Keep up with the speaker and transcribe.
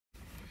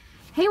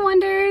Hey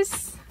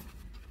Wonders!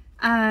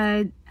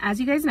 As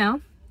you guys know,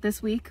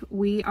 this week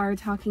we are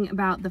talking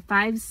about the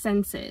 5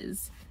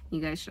 senses. You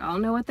guys should all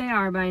know what they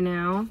are by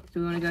now.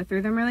 Do we want to go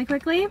through them really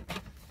quickly?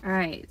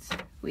 Alright,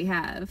 we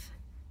have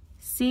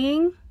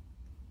seeing,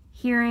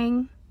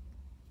 hearing,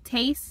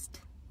 taste,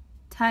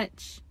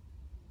 touch,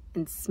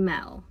 and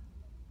smell.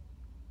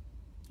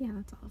 Yeah,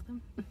 that's all of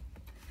them.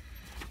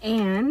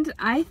 And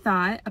I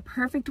thought a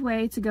perfect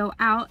way to go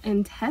out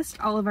and test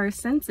all of our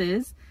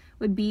senses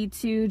would be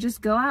to just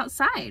go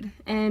outside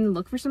and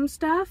look for some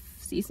stuff,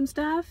 see some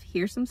stuff,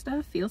 hear some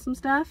stuff, feel some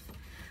stuff.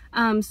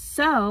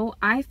 So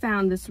I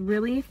found this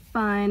really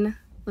fun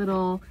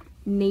little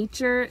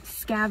nature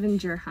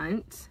scavenger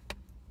hunt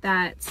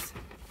that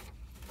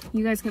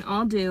you guys can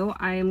all do.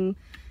 I'm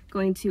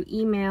going to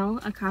email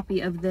a copy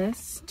of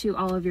this to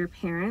all of your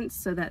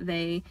parents so that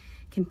they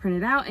can print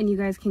it out and you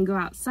guys can go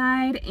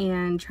outside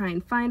and try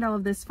and find all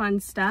of this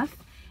fun stuff.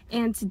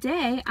 And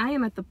today I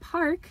am at the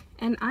park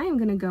and I am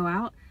gonna go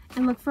out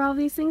and look for all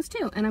these things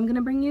too, and I'm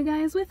gonna bring you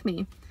guys with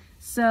me.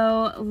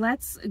 So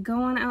let's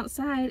go on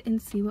outside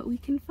and see what we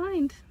can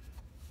find.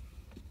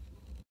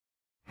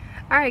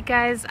 Alright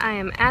guys, I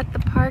am at the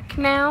park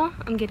now.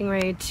 I'm getting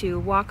ready to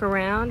walk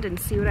around and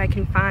see what I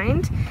can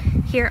find.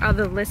 Here are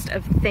the list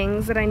of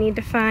things that I need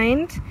to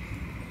find.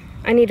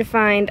 I need to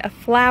find a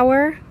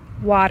flower,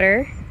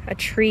 water, a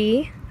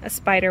tree, a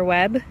spider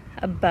web,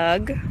 a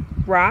bug,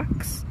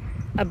 rocks,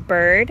 a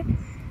bird,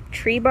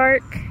 tree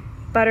bark,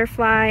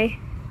 butterfly,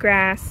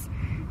 grass,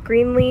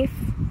 green leaf,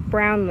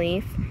 brown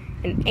leaf,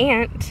 an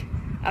ant,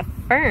 a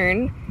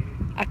fern,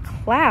 a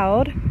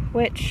cloud,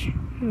 which,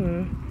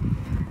 I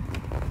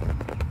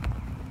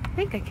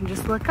think I can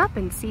just look up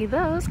and see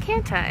those,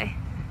 can't I?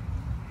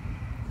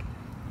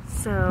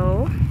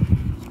 So,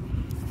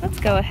 let's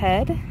go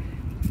ahead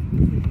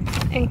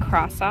and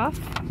cross off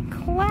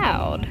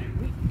cloud.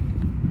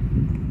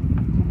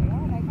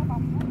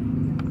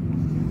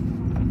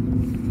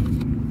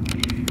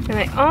 And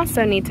I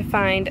also need to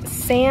find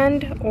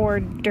sand or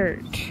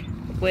dirt,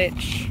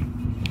 which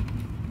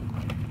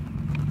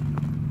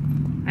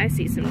I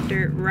see some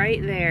dirt right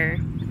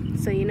there.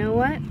 So you know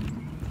what?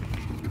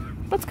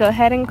 Let's go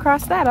ahead and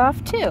cross that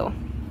off too.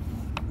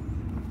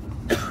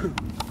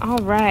 All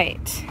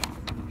right.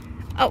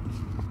 Oh,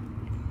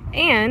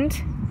 and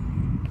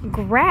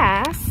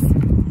grass.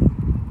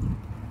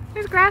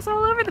 There's grass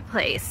all over the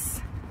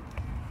place.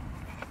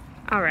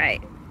 All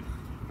right.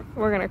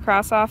 We're gonna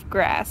cross off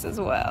grass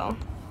as well.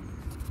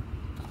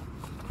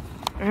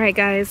 All right,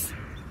 guys,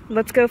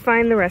 let's go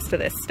find the rest of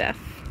this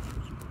stuff.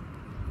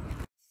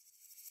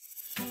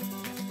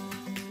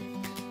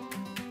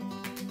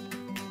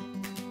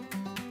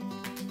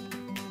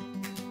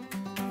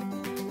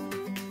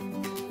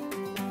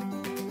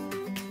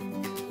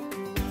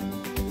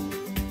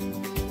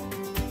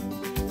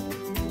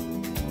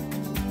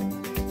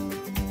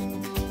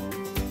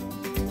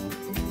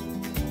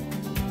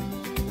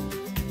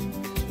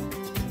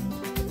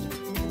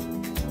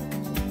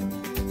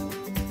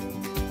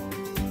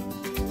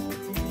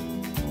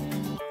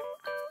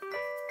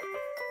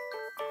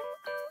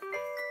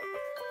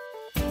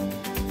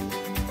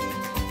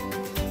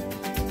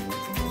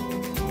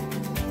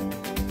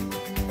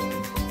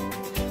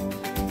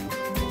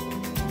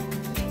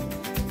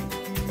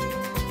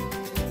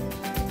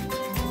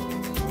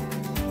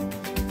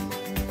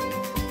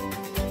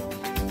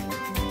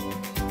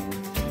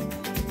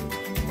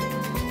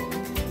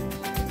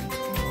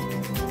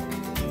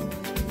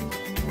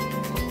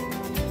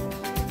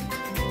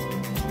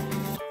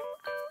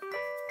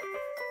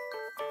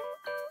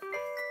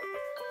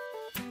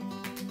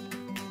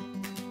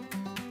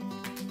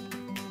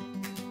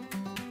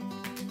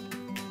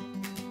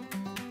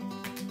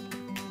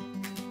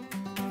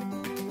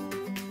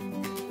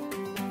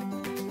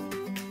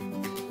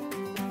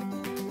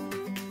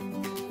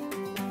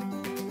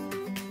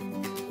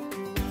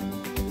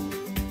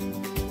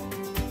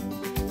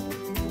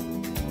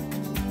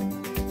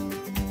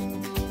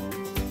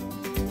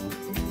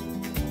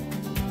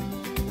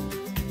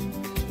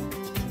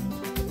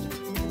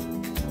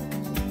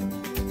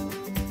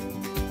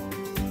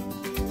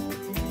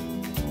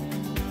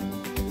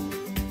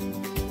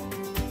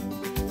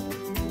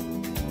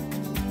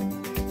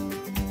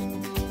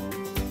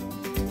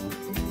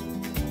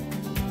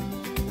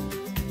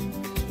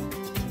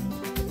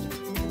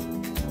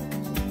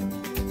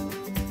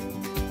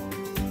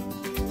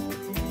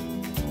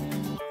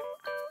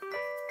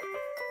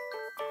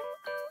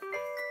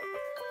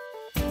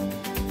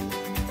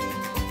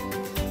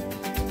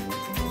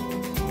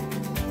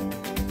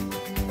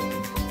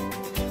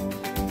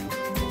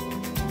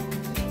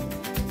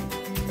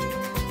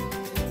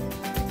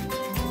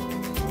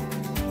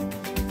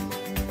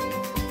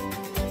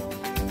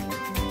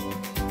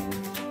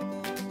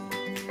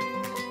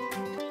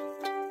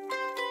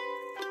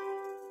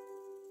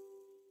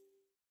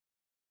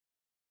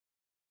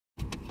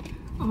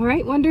 All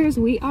right, Wonders,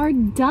 we are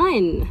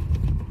done.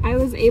 I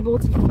was able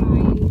to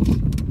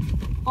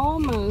find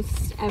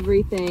almost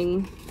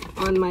everything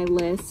on my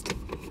list.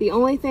 The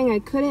only thing I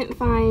couldn't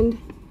find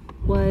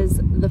was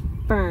the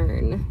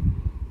fern.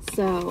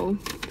 So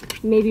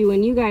maybe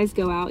when you guys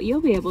go out,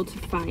 you'll be able to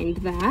find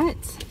that.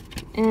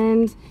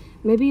 And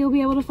maybe you'll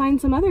be able to find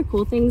some other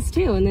cool things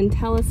too, and then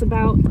tell us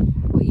about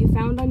what you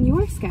found on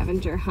your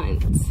scavenger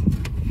hunt.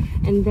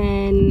 And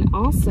then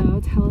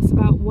also tell us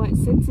about what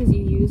senses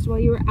you used while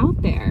you were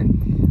out there.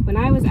 When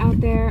I was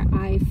out there,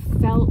 I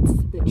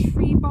felt the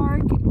tree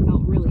bark. It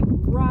felt really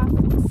rough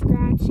and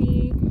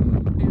scratchy.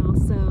 I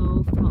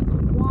also felt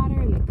the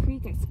water in the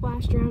creek. I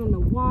splashed around in the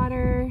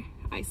water.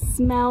 I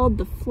smelled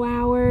the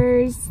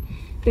flowers.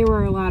 There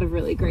were a lot of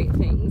really great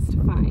things to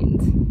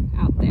find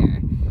out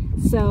there.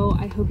 So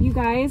I hope you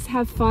guys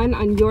have fun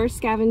on your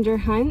scavenger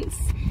hunts,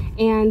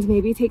 and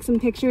maybe take some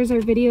pictures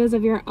or videos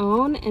of your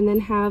own, and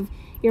then have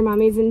your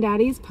mommies and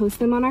daddies post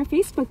them on our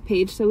Facebook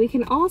page so we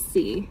can all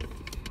see.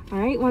 All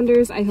right,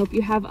 Wonders, I hope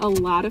you have a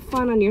lot of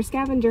fun on your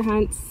scavenger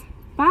hunts.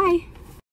 Bye.